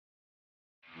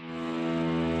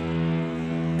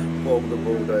call the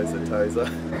bulldozer tozer.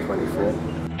 24.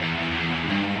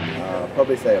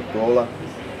 Probably say a brawler.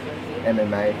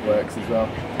 MMA works as well.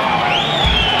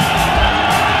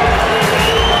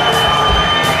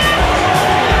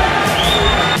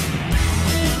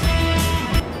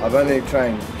 I've only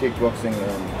trained kickboxing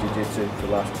and jiu-jitsu for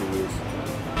the last 2 years.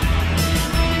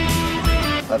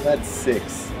 I've had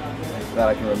 6 that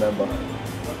I can remember.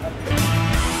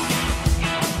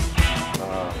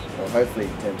 Well, hopefully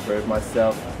to improve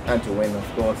myself and to win,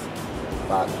 of course.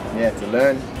 But yeah, to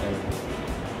learn and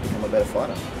become a better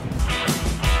fighter.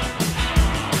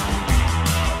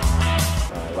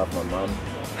 I love my mum.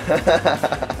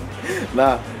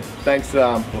 Nah, thanks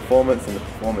to Performance and the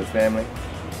Performance family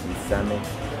and Sammy,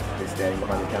 who's standing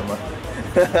behind the camera.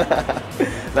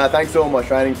 Nah, thanks to all my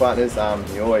training partners.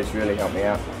 You always really help me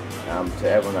out. To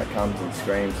everyone that comes and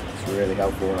screams, it's really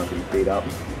helpful when I'm getting beat up.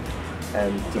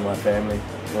 And to my family,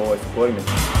 for always supporting me.